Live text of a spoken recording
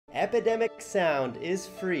Epidemic Sound is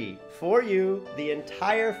free for you. The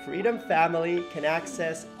entire Freedom family can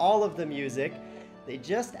access all of the music. They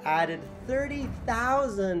just added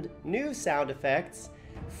 30,000 new sound effects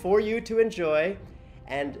for you to enjoy,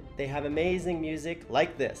 and they have amazing music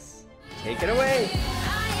like this. Take it away.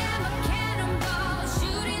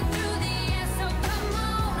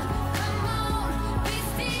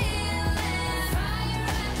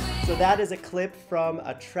 So that is a clip from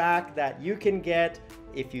a track that you can get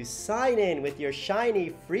if you sign in with your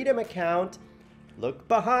shiny Freedom account. Look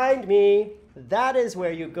behind me. That is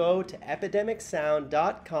where you go to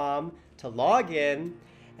epidemicsound.com to log in,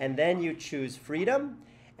 and then you choose Freedom,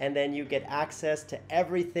 and then you get access to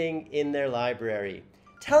everything in their library.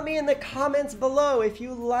 Tell me in the comments below if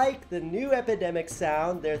you like the new Epidemic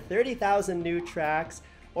Sound, their 30,000 new tracks,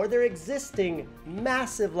 or their existing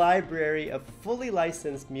massive library of fully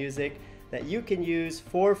licensed music that you can use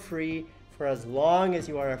for free for as long as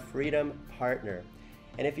you are a Freedom partner.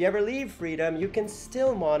 And if you ever leave Freedom, you can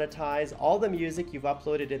still monetize all the music you've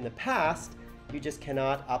uploaded in the past. You just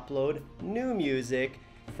cannot upload new music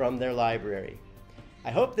from their library.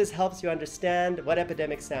 I hope this helps you understand what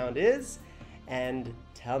Epidemic Sound is, and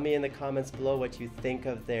tell me in the comments below what you think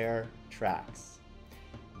of their tracks.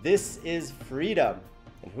 This is Freedom.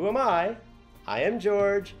 And who am I? I am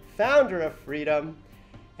George, founder of Freedom,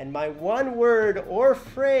 and my one word or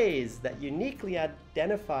phrase that uniquely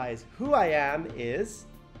identifies who I am is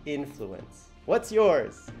influence. What's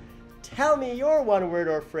yours? Tell me your one word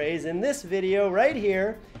or phrase in this video right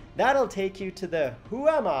here. That'll take you to the Who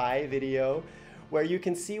Am I video, where you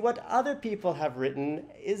can see what other people have written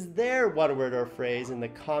is their one word or phrase in the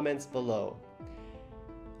comments below.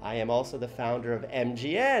 I am also the founder of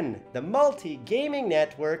MGN, the multi-gaming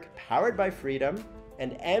network powered by Freedom,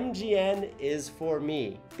 and MGN is for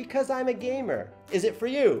me because I'm a gamer. Is it for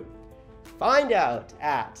you? Find out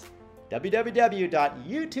at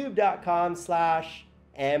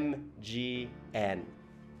www.youtube.com/MGN.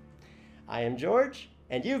 I am George,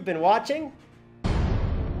 and you've been watching.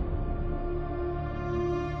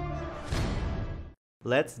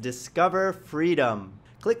 Let's discover freedom.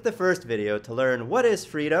 Click the first video to learn what is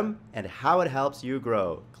Freedom and how it helps you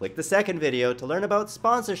grow. Click the second video to learn about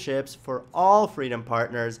sponsorships for all Freedom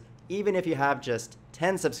partners, even if you have just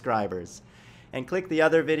 10 subscribers. And click the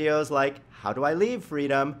other videos like How Do I Leave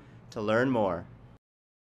Freedom to learn more.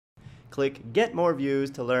 Click Get More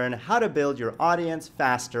Views to learn how to build your audience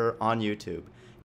faster on YouTube.